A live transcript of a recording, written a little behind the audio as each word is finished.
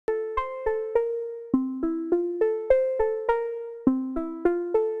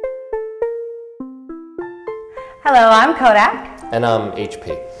Hello, I'm Kodak. And I'm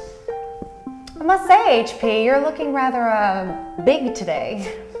HP. I must say, HP, you're looking rather big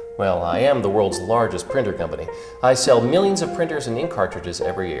today. Well, I am the world's largest printer company. I sell millions of printers and ink cartridges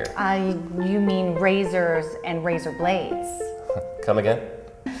every year. You mean razors and razor blades? Come again?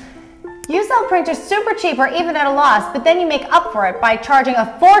 You sell printers super cheap or even at a loss, but then you make up for it by charging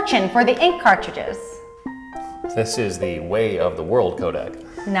a fortune for the ink cartridges. This is the way of the world, Kodak.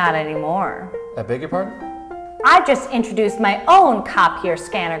 Not anymore. I beg your pardon? I just introduced my own copier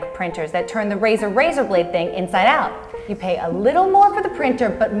scanner printers that turn the razor blade thing inside out. You pay a little more for the printer,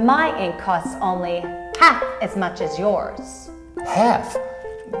 but my ink costs only half as much as yours. Half?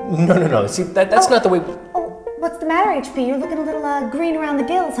 No. See, that's not the way... Oh, what's the matter, HP? You're looking a little green around the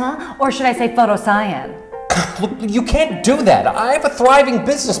gills, huh? Or should I say photocyan? Look, you can't do that. I have a thriving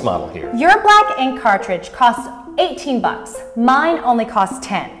business model here. Your black ink cartridge costs 18 bucks. Mine only costs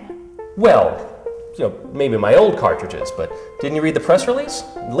 10. Well, maybe my old cartridges, but didn't you read the press release?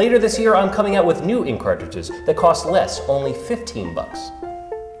 Later this year, I'm coming out with new ink cartridges that cost less, only 15 bucks.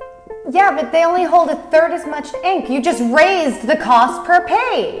 Yeah, but they only hold a third as much ink. You just raised the cost per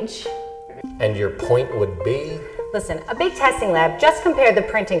page. And your point would be? Listen, a big testing lab just compared the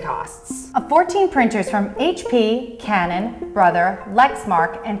printing costs of 14 printers from HP, Canon, Brother,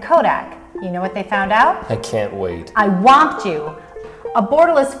 Lexmark, and Kodak. You know what they found out? I can't wait. I whomped you. A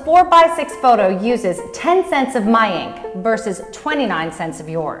borderless 4x6 photo uses 10 cents of my ink versus 29 cents of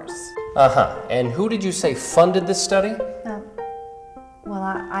yours. Uh-huh. And who did you say funded this study? Well,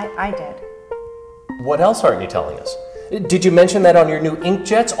 I did. What else aren't you telling us? Did you mention that on your new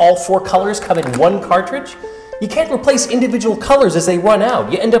inkjets, all 4 colors come in one cartridge? You can't replace individual colors as they run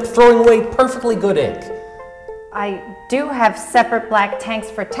out. You end up throwing away perfectly good ink. I do have separate black tanks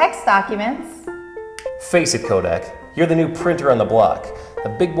for text documents. Face it, Kodak. You're the new printer on the block. The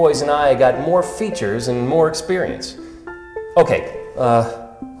big boys and I got more features and more experience. Okay,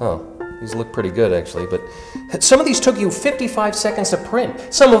 these look pretty good actually, but some of these took you 55 seconds to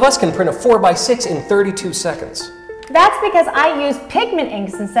print. Some of us can print a 4x6 in 32 seconds. That's because I use pigment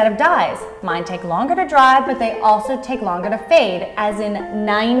inks instead of dyes. Mine take longer to dry, but they also take longer to fade, as in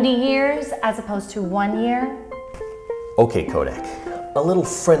 90 years as opposed to 1 year. Okay, Kodak. A little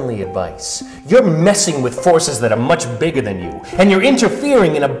friendly advice. You're messing with forces that are much bigger than you, and you're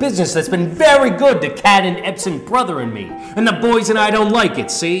interfering in a business that's been very good to Cat and Epson Brother and me, and the boys and I don't like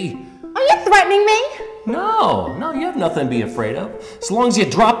it, see? Are you threatening me? No, you have nothing to be afraid of. As long as you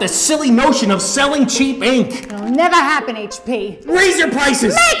drop this silly notion of selling cheap ink. It'll never happen, HP. Raise your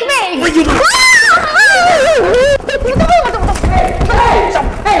prices! Make me! Will you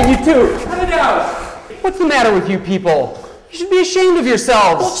Hey, you two! Cut it out! What's the matter with you people? You should be ashamed of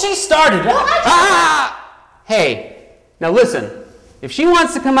yourselves. Well, she started it. Hey, now listen. If she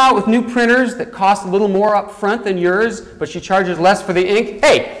wants to come out with new printers that cost a little more up front than yours, but she charges less for the ink,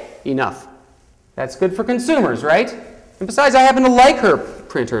 hey, enough. That's good for consumers, right? And besides, I happen to like her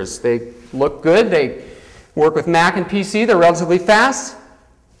printers. They look good. They work with Mac and PC. They're relatively fast.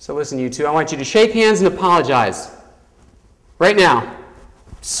 So listen, you two, I want you to shake hands and apologize. Right now.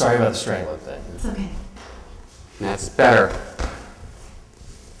 Sorry about the strangling thing. It's okay. That's better.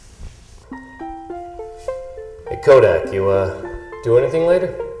 Hey, Kodak, you, do anything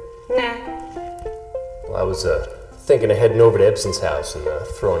later? Nah. Well, I was, thinking of heading over to Epson's house and,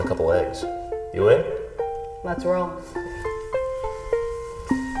 throwing a couple eggs. You in? Let's roll.